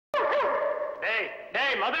டேய்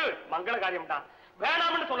டேய் மது, மங்கள காரியம்டா,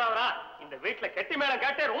 வேணாம்னு சொல்லாதடா. இந்த வீட்டுல கெட்டி மேளம்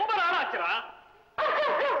கேட்டே ரொம்ப நாளாச்சுடா.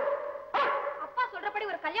 அப்பா சொல்றபடி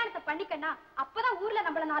ஒரு கல்யாணத்தை பண்ணிக்கன்னா அப்பதான் ஊர்ல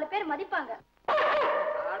நம்மள 4 பேர் மதிப்பாங்க.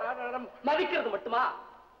 மதிக்கிறது மட்டுமா,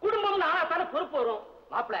 குடும்பம் நானா தானே பொறுப்பு வரும்.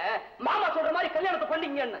 மாப்பிள மாமா சொல்ற மாதிரி கல்யாணத்தை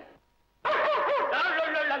பண்ணீங்க.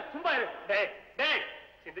 சும்மா இரு. டேய் டேய்,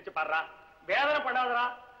 சிந்திச்சு பாடுறா, வேதனை பண்ணாதடா.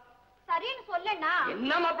 சரின்னு சொல்லண்ணா.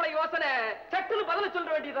 என்ன மாப்பிள யோசனை, சட்டுன்னு பதில சொல்ற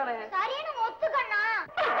வேண்டியதானே. சரின்னு ஒத்துக்கண்ணா.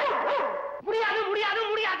 முடியாது முடியாது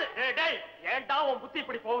முடியாது. டேய் ஏன்டா உன் புத்தி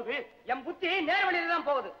இப்படி போகுது? என் புத்தி நேர் வழியில தான்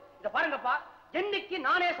போகுது. இத பாருங்கப்பா, என்னைக்கு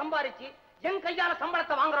நானே சம்பாரிச்சு என் கையால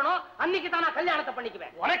சம்பளத்தை வாங்குறனோ அன்னைக்கு தான் நான் கல்யாணத்தை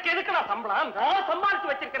பண்ணிக்குவேன். உனக்கு எதுக்கு நான் சம்பளம்? நான் சம்பாரிச்சு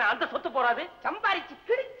வச்சிருக்கேன், அந்த சொத்து போறாது. சம்பாரிச்சு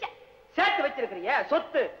கிழிச்ச சேர்த்து வச்சிருக்கிறிய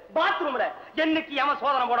சொத்து பாத்ரூம்ல என்னைக்கு எவன்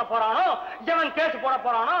சோதனை போட போறானோ, எவன் கேஸ் போட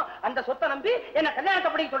போறானோ அந்த சொத்தை நம்பி என்ன கல்யாணத்தை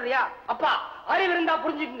பண்ணிக்க சொல்றியா? அப்பா அறிவு இருந்தா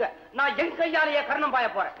புரிஞ்சுக்குங்க, நான் என் கையாலேயே கர்ணம் பாய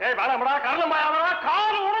போறேன். கர்ணம் பாயாதா,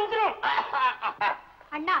 கால் உடைஞ்சிரும்.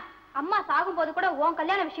 அண்ணா, அம்மா சாகும் போது கூட உன்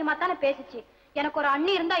கல்யாண விஷயமா தானே பேசிச்சு. எனக்கு ஒரு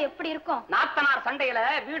அண்ணி இருந்தா எப்படி இருக்கும்? நாத்தனார் சண்டையில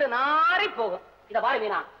வீடு நாரி போகும். இத பாரு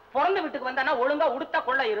மீனா, பிறந்த வீட்டுக்கு வந்தா ஒழுங்கா உடுத்த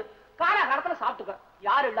கொள்ள இரு, காலகாலத்துல சாப்பிட்டுக்க.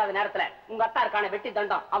 யாரு இல்லாத நேரத்துல உங்க அத்தா இருக்கான வெட்டி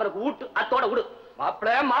தண்டம் அவருக்கு ஊட்டு, அத்தோட விடு.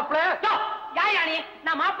 மாப்பிள மாப்பிள யானி,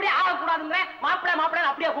 நான் மாப்பிளையே ஆகக்கூடாதுங்க. மாப்பிள மாப்பிள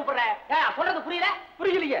அப்படியே கூப்பிடுறேன். சொல்றது புரியல?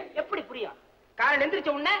 புரியலையே. எப்படி புரியும்? காலையில்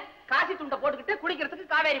எந்திரிச்ச உடனே காசி துண்டை போட்டுக்கிட்டு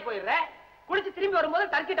குளிக்கிறதுக்கு காவேரி போயிடுற, குளிச்சு திரும்பி வரும்போது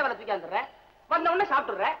டர்க்கிட்ட வேலை தூக்கி வந்துடுற, வந்த உடனே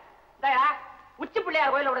சாப்பிட்டுற. தயா உச்சி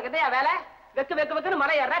பிள்ளையார் கோயில உனக்கு எதையா வேலை? வெக்கு வெக்கு வெக்குன்னு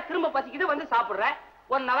மலை ஏற, திரும்ப பசிக்குது வந்து சாப்பிடுற,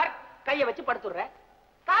 1 hour கையை வச்சு படுத்துடுற,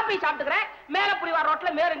 காப்பி சாப்பிட்டுக்கிற, மேல புரிவார் ரோட்ல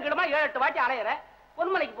மேருங்கிடுமா 7-8 வாட்டி அலையிற,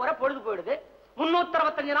 பொன்மலைக்கு போற, பொழுது போயிடுது.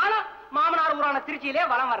 365 நாளும் மாமனார் ஊரான திருச்சியிலே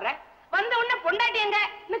வளம் வர்ற, வந்த உடனே பொண்டாட்டி எங்க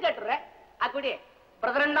கேட்டுற. அப்படி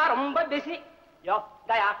பிரதரன்னா ரொம்ப பிஸி. யோ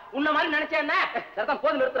தயா, உன்ன மாதிரி நினைச்சேன் என்ன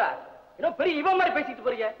போது நிறுத்துறா. இன்னும் பெரிய இவ மாதிரி பேசிட்டு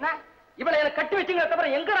போறீங்க. இவளை எனக்கு கட்டி வச்சுங்க,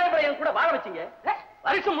 அப்புறம் எங்க இவளை என் கூட வாழ வச்சுங்க.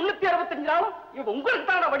 வருஷம் 365 நாளும் இவ உங்களுக்கு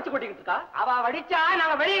தான் வடிச்சு கொட்டிக்கிட்டு இருக்கா. அவ வடிச்சா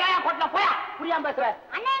நாங்க வெளியே கொட்டல போயா. புரியாம பேசுற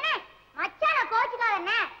அண்ணே, மச்சான கோச்சுக்காத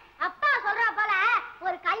என்ன. அப்பா சொல்ற போல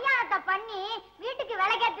ஒரு கல்யாணத்தை பண்ணி வீட்டுக்கு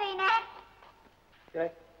விளக்கேற்றுவீங்க.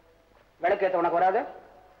 விளக்கேத்த உனக்கு வராது.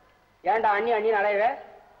 ஏன்டா அண்ணி அண்ணி அலையிற?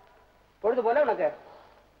 பொழுது போல உனக்கு.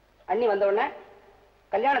 அண்ணி வந்த உடனே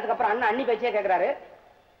கல்யாணத்துக்கு அப்புறம் அண்ணன் அண்ணி பேச்சே கேட்கிறாரு,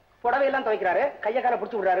 புடவையெல்லாம் துவைக்கிறாரு, கைய கால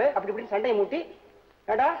பிடிச்சு விடுறாரு, அப்படி இப்படின்னு சண்டையை மூட்டி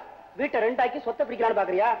ஏண்டா வீட்டை ரெண்டாக்கி சொத்தை பிடிக்கலான்னு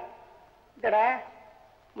பாக்குறியா? இதடா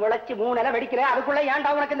முளைச்சு 3 இலை வெடிக்கிற, அதுக்குள்ள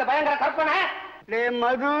ஏன்டா உனக்கு இந்த பயங்கர கற்பனை?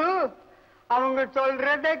 மது, அவங்க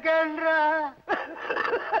சொல்றத கேள்றா.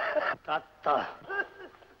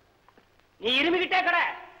 நீ இருமிக்கிட்டே கடை.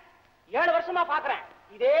 7 வருஷமா பாக்குறேன்,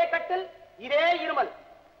 இதே கட்டில் இதே இருமல்.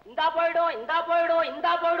 இந்தா போயிடும் இந்தா போயிடும்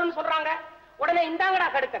இந்தா போயிடும் சொல்றாங்க. உடனே இந்தாங்கடா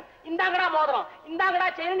கடுக்கன், இந்தாங்கடா மோதிரம், இந்தாங்கடா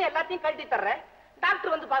செயின், எல்லாத்தையும் கழட்டி தர்றேன்.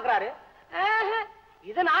 டாக்டர் வந்து பாக்குறாரு,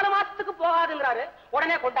 இது 4 மாசத்துக்கு போகாதுங்கிறாரு.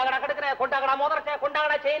 உடனே கொண்டாங்கடா கடுக்கிறேன், கொண்டாங்கடா மோதிரத்தை,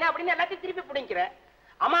 கொண்டாங்கடா செயின் அப்படின்னு எல்லாத்தையும் திருப்பி பிடிக்கிற.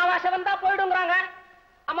 அமாவாசை வந்தா போயிடுங்கிறாங்க.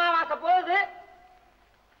 அமாவாசை போகுது.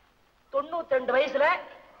 92 வயசுல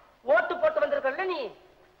ஓட்டு போட்டு வந்திருக்கல நீ,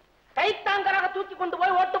 கைத்தாங்கராக தூக்கி கொண்டு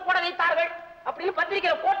போய் ஓட்டு போட வைத்தார்கள் அப்படின்னு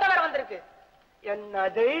பத்திரிகையில போட்டோ வேற வந்திருக்கு. என்ன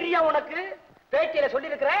தைரியம் உனக்கு? பேட்டியில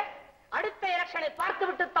சொல்லி இருக்கிற அடுத்த எலெக்ஷனை பார்த்து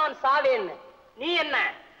விட்டு தான் சாவேன்னு. நீ என்ன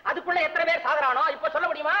அதுக்குள்ள எத்தனை பேர் சாகுறானோ இப்ப சொல்ல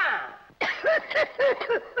முடியுமா?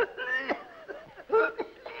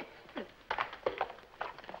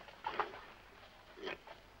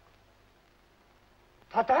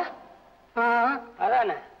 தாத்தா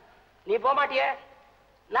அதான நீ போக மாட்டிய?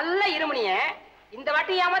 நல்ல இருமணிய இந்த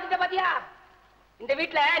வாட்டி ஏமாத்திட்ட பாத்தியா? இந்த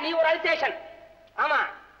வீட்டுல நீ ஒரு அல்சேஷன். ஆமா,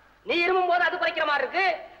 நீ இருமும் போது அது குறைக்கிற மாதிரி இருக்கு,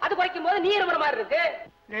 அது குறைக்கும் போது நீ இருமுற மாதிரி இருக்கு.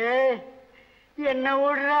 என்ன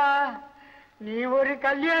விடுறா, நீ ஒரு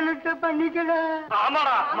கல்யாணத்தை பண்ணிக்கல.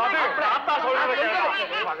 ஆமாடா மது, தாத்தா சொல்றது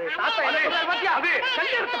தாத்தா என்ன சொல்றாரு பாத்தியா?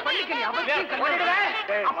 கல்யாணத்தை பண்ணிக்க நீ அவசியம்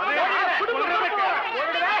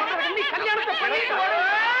கல்யாணத்தை பண்ணிக்க.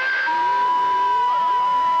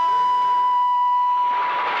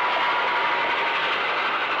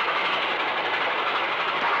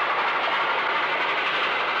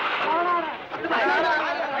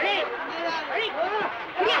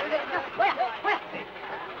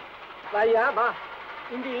 வாயா வா,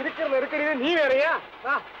 இங்க இருக்கிறது நீ வேறையா?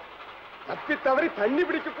 தப்பி தவறி தண்ணி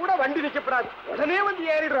பிடிக்க கூட வண்டி நிக்கப்படாது, உடனே வந்து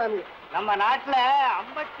ஏறிடுறாங்க. நம்ம நாட்டுல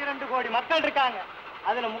 52 கோடி மக்கள் இருக்காங்க,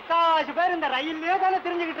 அதுல 3/4 பேர் இந்த ரயிலே தானே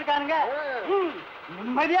தெரிஞ்சுக்கிட்டு இருக்கானுங்க.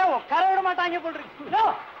 நிம்மதியா உட்கார விட மாட்டாங்க போல் இருக்கு.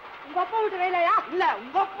 உங்க அப்பா விட்டு ரயிலையா? இல்ல,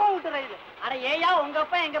 உங்க அப்பா விட்டு ரயில். அட ஏயா உங்க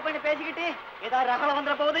அப்பா எங்க போய் பேசிக்கிட்டு ஏதாவது ரகல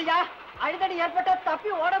வந்துட போகுதுயா? அடிக்கடி ஏற்பட்ட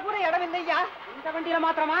தப்பி ஓட கூட இடம் இல்லையா? இந்த வண்டியில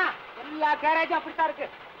மாத்திரமா எல்லா கேரேஜும் அப்படித்தான் இருக்கு.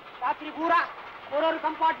 ராத்திரி பூரா ஒரு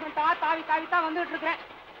கம்பார்ட்மெண்டா தாவி தாவித்தான் வந்துட்டு இருக்கிறேன்.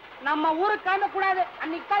 நம்ம ஊருக்கு கிளம்ப கூடாது.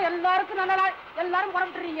 அன்னைக்கு தான் எல்லாருக்கும் நல்ல நாள். எல்லாரும்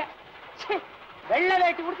புறப்பட்டுறீங்க. வெள்ளை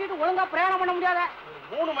வேட்டி உடுத்திட்டு ஒழுங்கா பிரயாணம் பண்ண முடியாத.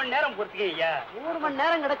 3 மணி நேரம் பொறுத்துக்கீங்க. 3 மணி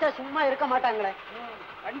நேரம் கிடைச்சா சும்மா இருக்க மாட்டாங்களே.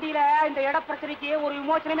 வண்டியில இந்த இட பிரச்சனைக்கு ஒரு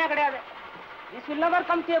விமோச்சனமே கிடையாது. This will never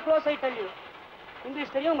come to a close, I tell you.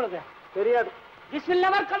 English தெரியும் உங்களுக்கு? தெரியாது. This will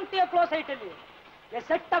never come to a close, I tell you. A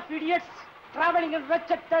set of idiots traveling in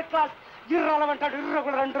wretched third class, irrelevant and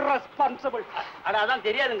irregular and irresponsible. அதான்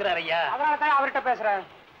தெரியாதுங்கிறார் ஐயா. அதனால தான் அவர்கிட்ட பேசுறேன்.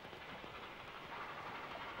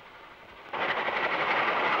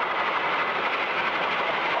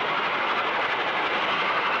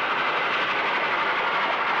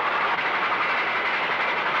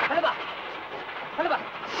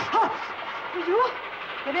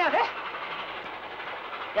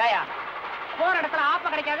 போற இடத்துல ஆப்ப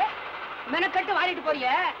கிடைக்காது. மெனக்கட்டு வாரிட்டு போறிய.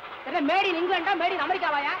 என்ன மேட் இன் இங்கிலாண்டா மேட் இன்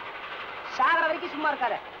அமெரிக்காவாயா? சாகர வரைக்கும் சும்மா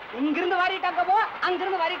இருக்காத. இங்கிருந்து வாரிட்டாங்க போ,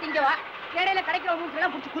 அங்கிருந்து வாரிட்டு இங்க வா. இடையில கிடைக்கிற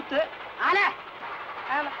மூட்டெல்லாம் புடிச்சு குத்து. ஆனா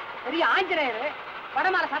பெரிய ஆஞ்சநேயர்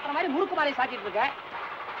வடமாலை சாத்துற மாதிரி முறுக்கு மாலையை சாத்திட்டு இருக்க.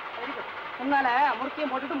 முன்னால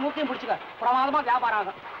முறுக்கையும் போட்டுட்டு மூக்கையும் பிடிச்சுக்க. பிரமாதமா வியாபாரம்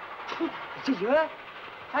ஆகும்.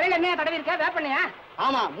 தலையில என்ன தடவி இருக்க? வேப்பண்ணையா?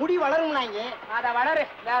 ஆமா, முடி வளரும்னாங்க. அத வளரு,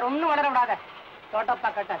 வேற ஒண்ணும் வளர விடாத. தோட்டப்பா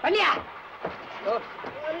கட்ட பள்ளியா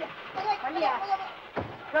பள்ளியா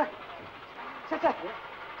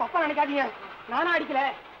தப்பா நினைக்காதீங்க. நானும் அடிக்கல.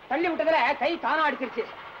 தள்ளி விட்டதுல கை தானா அடிச்சிருச்சு.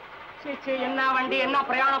 சரி, என்ன வண்டி, என்ன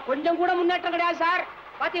பிரயாணம், கொஞ்சம் கூட முன்னேற்றம் கிடையாது சார்.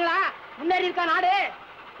 பாத்தீங்களா முன்னேறி இருக்கா நாடு?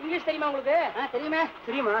 இங்கிலீஷ் தெரியுமா உங்களுக்கு? தெரியுமே.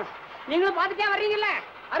 தெரியுமா? நீங்களும் பாத்துட்டே வர்றீங்கல்ல.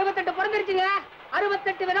 68 பிறந்துருச்சுங்க.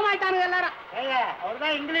 68 விதமாயிட்டானுங்க எல்லாரும்.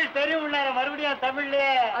 அவர்தான் இங்கிலீஷ் தெரியும் மறுபடியும் தமிழ்ல.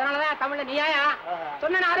 அதனாலதான் தமிழ்ல நீயா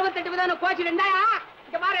சொன்ன 68 விதம் கோச்சு ரெண்டாயா?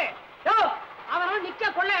 இங்க பாரு, அவன் நிக்க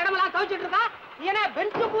கொள்ள இடமெல்லாம் தவிச்சிட்டு இருக்கான். நீ என்ன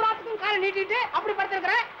பெஞ்சு பூராத்துக்கும் காரை நீட்டிட்டு அப்படி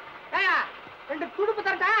படுத்திருக்கிற? 2 துடுப்பு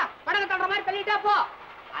தரட்டா? படகு தள்ளுற மாதிரி தள்ளிட்டா போ.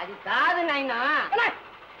 அது காது நாயினா.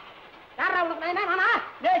 யாரா உனக்கு நாயினா? நானா?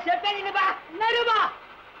 செப்பே நின்னுப்பா. நெருபா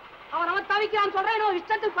அவன் தவிக்கிறான்னு சொல்றேன்.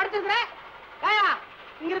 இஷ்டத்துக்கு படுத்திருக்கிறேன்.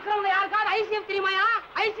 இங்க இருக்கிறவங்க யாருக்காவது ஐசிஎஃப் தெரியுமாயா?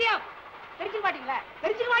 ஐசிஎஃப் தெரிஞ்சுக்க மாட்டீங்களே.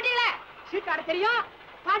 தெரிஞ்சுக்க மாட்டீங்களே. சீட் ஆட தெரியும்,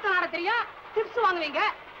 பாட்டம் ஆட தெரியும், டிப்ஸ் வாங்குவீங்க.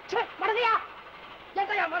 மடகையா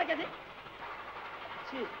எங்கயா மடக்குது?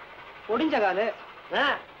 ஒடிஞ்ச காலு.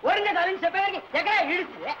 ஒடிஞ்ச காலுன்னு செப்பேருக்கு எங்கயா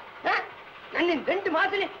இழுத்து நன்னின் 2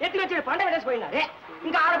 மாசத்துல எத்தி வச்சு பண்டை விட போயினாரு.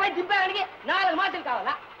 இங்க 6 போய் திப்பா அன்னைக்கு 4 மாசத்துக்கு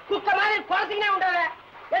ஆகல. குக்க மாதிரி குறைச்சிங்கன்னே உண்டாவே.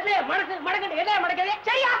 எதுல மடக்கு எதையா மடக்குது?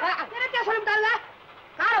 சரியா எனக்கே சொல்லிட்டால.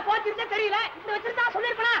 காலை போச்சிருந்தே தெரியல. இப்படி வச்சிருந்தா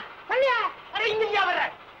சொல்லிருப்பா. பள்ளியா அட இங்கயா வர்ற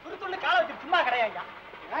துருத்துள்ள காலை வச்சு சும்மா கிடையாயா?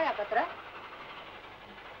 ஏயா கத்துற?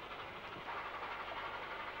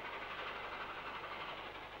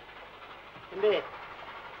 தம்பி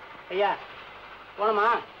ஐயா போனமா?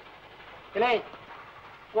 இல்லை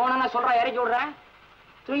போனா சொல்ற, இறக்கி விடுறேன்.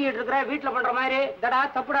 தூங்கிட்டு இருக்கிற வீட்டுல பண்ற மாதிரி தடா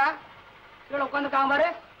தப்புடா. கீழே உட்காந்துக்காம பாரு.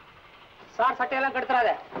 சார் சட்டையெல்லாம்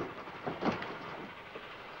கெடுத்துறாத.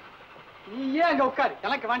 நீ ஏன் அங்க உட்காரு,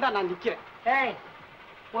 எனக்கு வேண்டாம், நான் நிக்கிறேன். ஏய்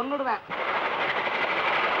பொண்ணுடுவேன்.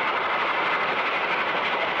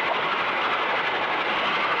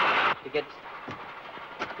 Ticket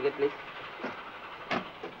ticket please.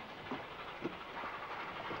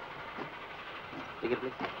 Ticket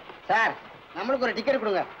please. Sir, நம்மளுக்கு ஒரு டிக்கெட்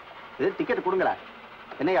கொடுங்க. இது டிக்கெட் கொடுங்களா?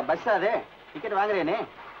 என்னையா பஸ் அது? டிக்கெட் வாங்குறேனே.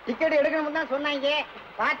 டிக்கெட் எடுக்கணும்னு தான் சொன்னாங்க.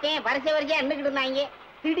 பார்த்தேன், வரிசையா நின்றுக்கிட்டு இருந்தாங்க.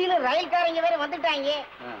 திடீர்னு ரயில்காரங்க வேற வந்துட்டாங்க.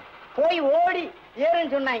 போய் ஓடி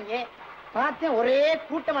ஏறுன்னு சொன்னாங்க. பார்த்தேன், ஒரே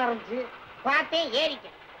கூட்டமா இருந்துச்சு. பார்த்தேன்,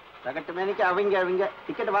 ஏறிக்கேன். தகட்டு மேனிக்கு அவங்க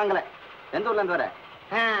டிக்கெட் வாங்கல. எந்த ஊர்ல இருந்து வர?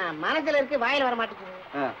 மனசுல இருக்கு, வாயில வர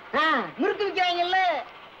மாட்டேங்குது. முறுக்கு விற்கிறாங்கல்ல.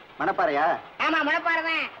 மணப்பாறையா? ஆமா, மணப்பாறை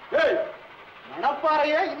தான்.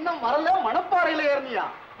 மணப்பாறையே இன்னும் வரல, மணப்பாறையில ஏறினியா?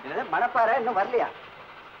 மணப்பாறை இன்னும் வரலையா?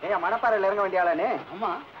 ஏயா மணப்பாறையில இறங்க வேண்டியாளானே?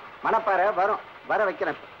 ஆமா, மணப்பாறை வரும், வர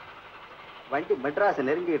வைக்கிறேன். வண்டி மெட்ராஸ்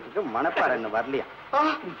நெருங்கிட்டு இருக்கு, மணப்பாறை இன்னும் வரலையா?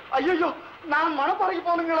 ஐயோ, நான் மணப்பாறைக்கு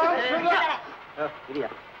போனுங்களா? இல்லையா?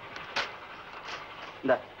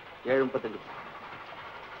 இந்த 7:35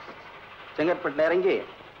 செங்கற்பட்டுல இறங்கி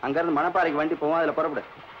அங்க இருந்து மணப்பாறைக்கு வண்டி போவோம். அதுல புறப்படு.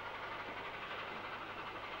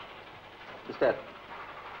 Sister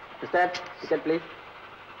sister ticket please.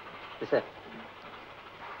 Sister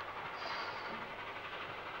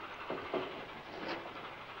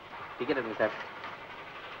ticket எடுங்க சார்.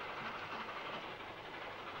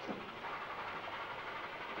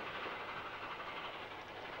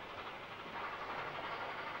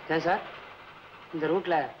 ஏன் சார், இந்த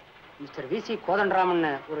ரூட்ல மிஸ்டர் விசி கோதண்டராமன்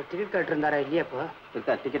ஒரு டிக்கெட் கேட்டு இருந்தாரா? இல்லையா? இப்போ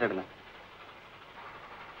இருக்கா? டிக்கெட் எடுங்க.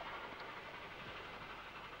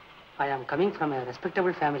 ஐ ஆம் coming from a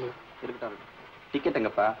respectable family. இருக்கட்டும். டிக்கெட்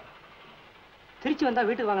எங்கப்பா? திருச்சி வந்தா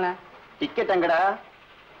வீட்டுக்கு வாங்களேன். டிக்கெட் எங்கடா?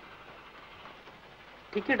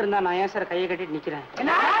 டிக்கெட் இருந்தா நான் ஏன் சார் கையை கட்டிட்டு நிக்கிறேன்?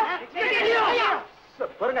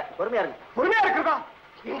 பொறுங்க, பொறுமையா இருக்கு. பொறுமையா இருக்கிறதா?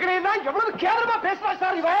 எங்களையெல்லாம் எவ்வளவு கேவலமா பேசுறா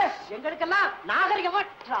சார் இவன். எங்களுக்கெல்லாம் நாகரிகமா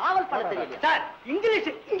டிராவல் பண்ண தெரியல சார்.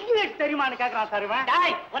 இங்கிலீஷ் தெரியுமான்னு கேக்குறான் சார் இவன்.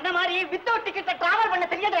 டாய் ஒன்ன மாதிரி வித்தவுட் டிக்கெட் டிராவல் பண்ண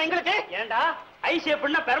தெரியாதா எங்களுக்கு? ஏண்டா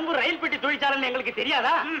ஐஷேப்னா பெரம்பூர் ரயில் பெட்டி தொழிற்சாலைன்னு எங்களுக்கு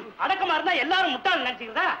தெரியாதா? அடக்கமா இருந்தா எல்லாரும் முட்டாள்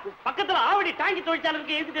நினைச்சுக்கிறதா? பக்கத்துல ஆவடி டாங்கி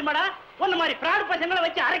தொழிற்சாலைக்கு எதுக்கு தெரியுமாடா? ஒன்ன மாதிரி பிராடு பசங்களை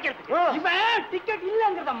வச்சு அரைக்கிறதுக்கு. இவன் டிக்கெட்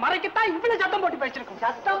இல்லங்கிறத மறைக்கத்தான் இவ்வளவு சத்தம் போட்டு பேசிருக்கோம்.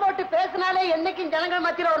 சத்தம் போட்டு பேசினாலே என்னைக்கும் ஜனங்கள்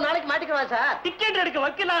மத்தியில ஒரு நாளைக்கு மாட்டிக்குவான் சார். டிக்கெட் எடுக்க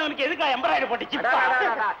வைக்கல அவனுக்கு எதுக்கா எம்பராய்டு போட்டு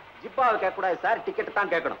ஜிப்பாவை கேட்க கூடாது சார், டிக்கெட்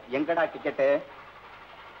தான் கேட்கணும். எங்கடா டிக்கெட்டு?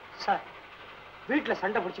 சார் வீட்டுல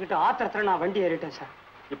சண்டை பிடிச்சுக்கிட்டு ஆத்திரத்துல நான் வண்டி ஏறிட்டேன் சார்.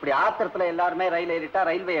 இப்படி ஆத்திரத்துல எல்லாருமே ரயில் ஏறிட்டா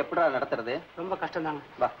ரயில்வே எப்படா நடத்துறது? ரொம்ப கஷ்டம் தாங்க.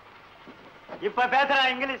 வா. இப்ப பேசுறா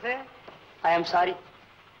இங்கிலீஷ். I am sorry.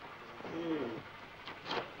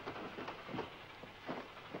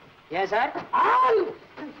 ஏன் சார்?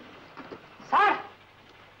 சார்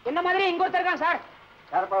என்ன மாதிரி இங்க ஒருத்தர் இருக்காங்க சார்.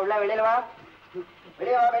 யாரப்பா உள்ள? வெளியில வா,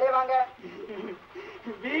 வெளியே வாங்க.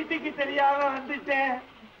 வீட்டுக்கு தெரியாம வந்துட்டேன்.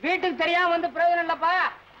 வீட்டுக்கு தெரியாம வந்து பிரயோஜனம் இல்லப்பா.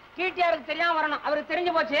 டிடிஆருக்கு தெரியாம வரணும். அவருக்கு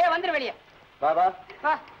தெரிஞ்சு போச்சு. வந்துரு வெளியே. வா வா.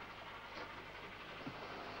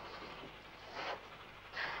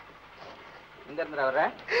 எங்க இருந்து வர்ற?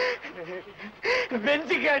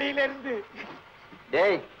 பெஞ்சுக்கு அடியில இருந்து.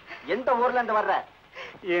 டேய், எந்த ஊர்ல இருந்து வர்ற?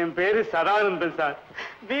 என் பேரு சதானந்தன் சார்.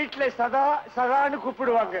 வீட்டுல சதான்னு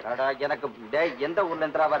கூப்பிடுவாங்க. எனக்கு டேய், எந்த ஊர்ல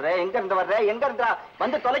இருந்து வர்ற? எங்க இருந்து வர்ற? எங்க இருந்தா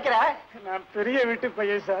வந்து தொலைக்கிற? நான் பெரிய வீட்டு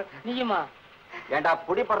பையன் சார். நீயுமா? ஏண்டா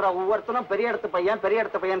புடிப்படுற ஒவ்வொருத்தனும் பெரிய இடத்து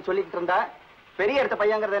பையன் சொல்லிட்டு இருந்தா, பெரிய இடத்து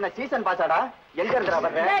பையங்கிறது என்ன சீசன் பாஸாடா? எங்க இருந்து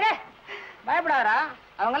வர்ற? பயப்படாதா?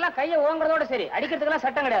 அவங்க எல்லாம் கைய ஓங்குறதோட சரி, அடிக்கிறதுக்கெல்லாம்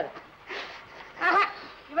சட்டம் கிடையாது.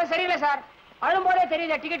 இவன் சரியில்லை சார். அழும் போதே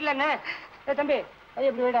தெரியுதா டிக்கெட்ல என்ன? தம்பி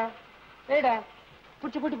கைய எப்படி வேடா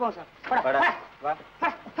புடிச்சு கூட்டி போங்க சார்.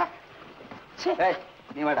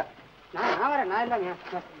 நீ வாடா. நான் வரேன். நான் இல்லைங்க.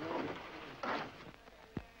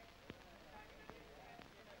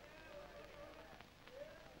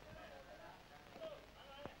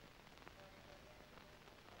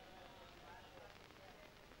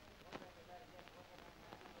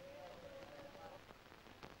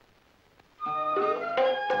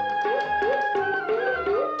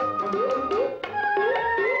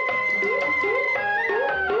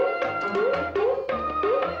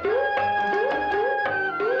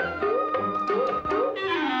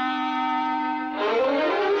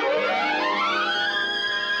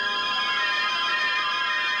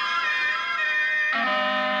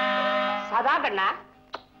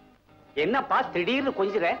 என்னப்பா திடீர்னு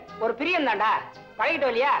கொஞ்சிற? ஒரு பிரியம் தாண்டா, பழகிட்டு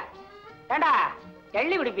இல்லையா? ஏண்டா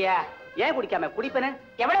எள்ளி குடிப்பியா? ஏன் குடிக்காம? குடிப்பேனே.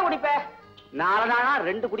 எவ்வளவு குடிப்ப? 4 நாளா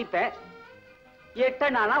 2 குடிப்பேன், 8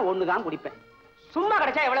 நாளா 1 தான் குடிப்பேன். சும்மா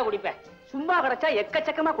கிடைச்சா எவ்வளவு குடிப்ப? சும்மா கிடைச்சா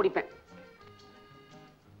எக்கச்சக்கமா குடிப்பேன்.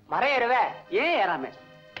 மரம் ஏறுவ? ஏன் ஏறாம?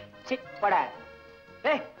 பட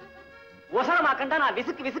ஒசரமாக்கண்டா நான்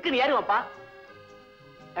விசுக்குன்னு ஏறுவப்பா.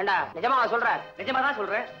 ஏண்டா நிஜமா சொல்ற? நிஜமா தான்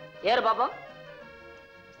சொல்றேன். ஏறு பாப்போம்.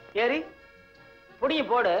 ஏறி புடிங்க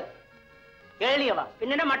போடு. ஏழியவா?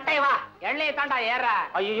 பின்ன மட்டையவா? எண்ணெயை தாண்டா ஏற.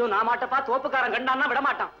 ஐயோ, நான் மாட்டப்பா. தோப்புக்காரன் கண்டான்னா விட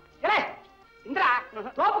மாட்டான். இந்திரா,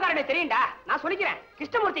 தோப்புக்காரனே தெரியும்டா. நான் சொல்லிக்கிறேன்.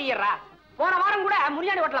 கிருஷ்ணமூர்த்தி ஏறா. போன வாரம் கூட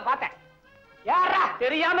முனியாண்டி ஹோட்டல பார்த்தேன். யாரா?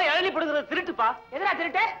 தெரியாம இளநீ பிடுங்குறது திருட்டுப்பா. எதுடா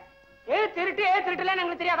திருட்டு? திருட்டுல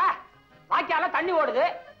எங்களுக்கு தெரியாதா? வாய்க்கால தண்ணி ஓடுது,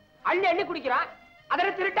 அள்ளி அள்ளி குடிக்கிறான்.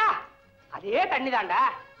 அதெல்லாம் திருட்டா? அதே தண்ணி தாண்டா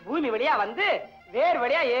பூமி வழியா வந்து வேர்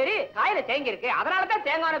வழியா ஏறி காயில தேங்கி இருக்கு. அதனாலதான்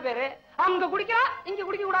தேங்கான பேரு. அங்க குடிக்கிறான், இங்க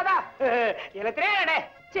குடிக்க கூடாதா? எனக்கு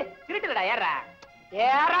திருட்டுடா.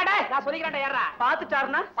 ஏறாடா, நான் சொல்லிக்கிறேன்டா. ஏறா.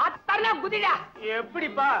 பாத்துட்டாருன்னா குதிடா.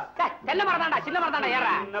 எப்படிப்பா? தென்னை மரம் தாண்டா, சின்ன மரம் தாண்டா.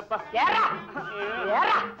 ஏறா என்னப்பா? ஏறா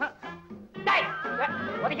ஏறா.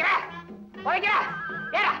 உதைக்கிறா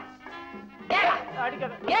ஏறா ஏறா.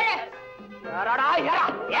 அடிக்காத. ஏறாடா ஏறா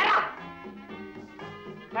ஏறா.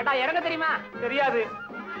 கேட்டா இறங்க தெரியுமா? தெரியாது.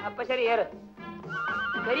 அப்ப சரி ஏறு.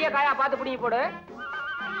 பெரிய காயா பார்த்து பிடிங்கி போடு.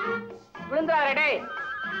 விழுந்துறாரு டேய்.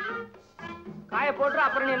 காய போட்டு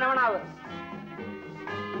அப்புறம் நீ என்னவனா ஆகு.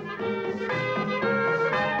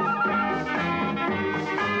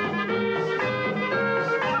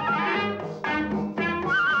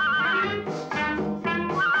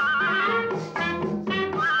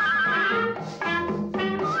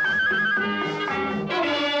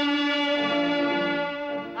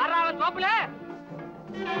 தோப்புல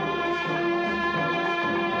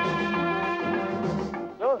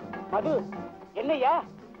மது, என்னையா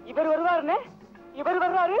இவர் வருவாருன்னு? இவர்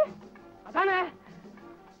வர்றாரு? அதானே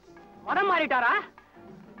மனம் மாறிட்டாரா?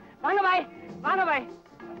 வாங்க பாய், வாங்க பாய்.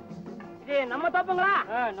 இது நம்ம தோப்புங்களா?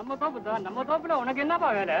 நம்ம தோப்பு தான். நம்ம தோப்புல உனக்கு என்னப்பா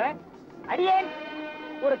வேலை? அடியே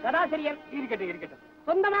ஒரு கதாசிரியர். இருக்கட்டும்.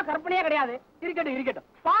 சொந்தமா கற்பனையே கிடையாது. இருக்கட்டும்.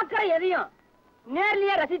 பாக்குற எதையும் நேர்ல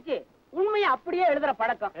ரசிச்சு உண்மையை அப்படியே எழுதுற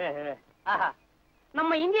பழக்கம். ஆஹா,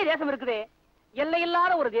 நம்ம இந்திய தேசம் இருக்குதே,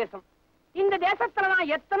 எல்லையில்லாத ஒரு தேசம். இந்த தேசத்துலதான்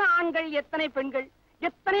எத்தனை ஆண்கள், எத்தனை பெண்கள்,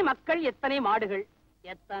 எத்தனை மக்கள், எத்தனை மாடுகள்,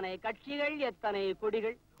 எத்தனை கட்சிகள், எத்தனை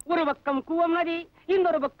கொடிகள். ஒரு பக்கம் கூவம் நதி,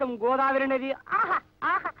 இன்னொரு பக்கம் கோதாவரி நதி. ஆஹா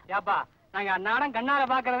ஆஹா. ஏப்பா, நாங்க அன்னாடம் கண்ணால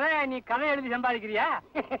பாக்குறத நீ கதை எழுதி சம்பாதிக்கிறியா?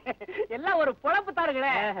 எல்லாம் ஒரு பொழப்பு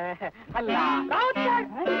தாருங்களே.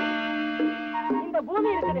 இந்த பூமி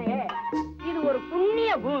இருக்குதே, இது ஒரு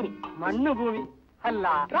புண்ணிய பூமி, மண்ணு பூமி.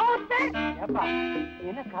 அல்லா ஏப்பா,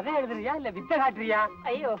 என்ன கதை எழுதுறியா இல்ல வித்த காட்டுறியா?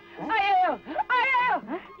 ஐயோ ஐயோ ஐயோ,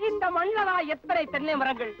 இந்த மண்ணில் எத்தனை தென்னை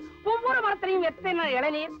மரங்கள், ஒவ்வொரு மரத்திலையும் எத்தனை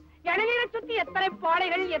இளநீர், இளநீரை சுத்தி எத்தனை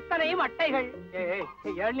பாளைகள், எத்தனை மட்டைகள்.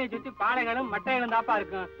 இளநீர் சுத்தி பாளைகளும் மட்டைகளும் தாப்பா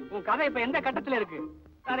இருக்கும். உன் கதை இப்ப எந்த கட்டத்துல இருக்கு?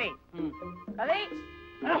 கதை கதை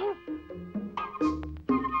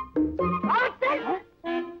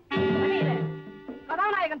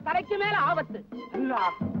கதாநாயகன் தலைக்கு மேல ஆபத்து.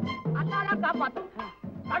 அதான் காப்பாத்து.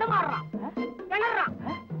 தடுமாறுறான், கிணறான்,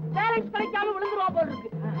 பேலன்ஸ் கிடைக்காம விழுந்துருவா போல் இருக்கு.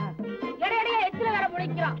 இடையிடையே எச்சில வேற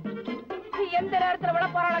முழிக்கிறான். எந்த நேரத்துல விழ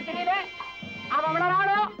போறானோ தெரியல. அவன்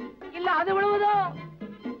விழறானோ இல்ல அது விழுவதோ.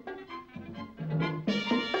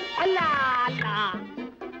 அல்ல அல்ல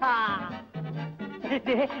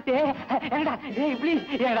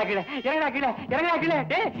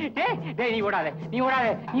நீ ஓடாத, நீ ஓடாத,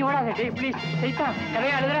 நீ ஓடாத. ப்ளீஸ்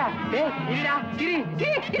கதையா எழுதுறா.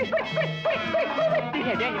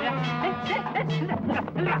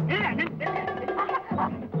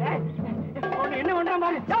 என்ன பண்ற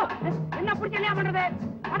மாதிரி என்ன பிடிச்ச என்ன பண்றது?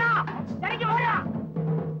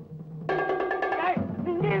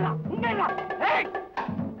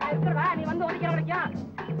 நீ வந்து ஒதுக்கிற வரைக்கும்.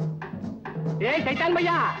 ஏய் சைத்தான்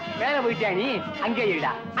பையா, வேலை போயிட்டியா நீ? அங்கே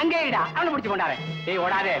இருடா, அங்கே இருடா. அவனை பிடிச்சு கொண்டாரு. ஏய்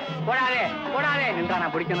ஓடாதே, ஓடாதே, ஓடாதே. நின்றா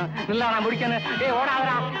நான் பிடிக்கணும், நில்லா நான் பிடிக்கணும். ஏய்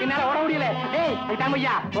ஓடாதரா, என்னால ஓட முடியல. ஏய் சைத்தான்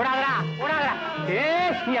பையா, ஓடாதரா, ஓடாதரா.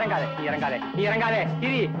 ஏய் நீ இறங்காதே, நீ இறங்காதே, நீ இறங்காதே.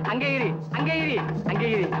 இரு, அங்கே இரு, அங்கே இரு, அங்கே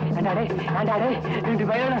இரு. ஏண்டாடே, ஏண்டாடே, 2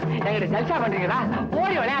 பையனும் எங்கிட்ட ஜல்சா பண்றீங்களா?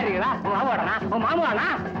 ஓடி விளையாடுறீங்களா? உன் மாமா ஓடனா, உன் மாமா ஓடனா?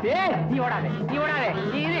 ஏய் நீ ஓடாதே, நீ ஓடாதே.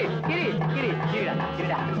 நீ இரு, இரு, இரு, இருடா,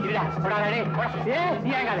 இருடா, இருடா. ஓடாதே. ஏய் நீ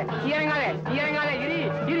இறங்காதே, நீ இறங்காதே, நீ இறங்காதே. இரு,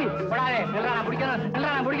 இரு, ஓடாதே. நில்லா நான் பிடிக்கணும், நில்லா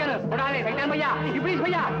நான் பிடிக்கணும். ஓடாதே சைத்தான் பையா, இப்படி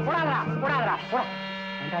பையா, ஓடாதரா, ஓடாதரா, ஓடா.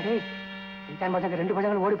 ஏண்டாடே, சைத்தான் பசங்க 2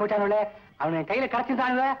 பசங்க ஓடி போயிட்டானுல. அவனை கையில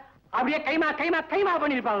கரைச்சிருந்தானுல. அப்படியே கைமா கைமா கைமா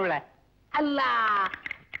பண்ணிருப்பாங்க. அல்லா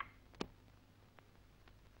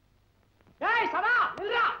ஏய் சதா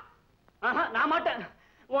நில்றா. நான் மாட்டேன்,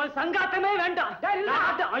 உன் சங்காத்தமே வேண்டாம்.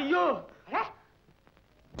 ஐயோ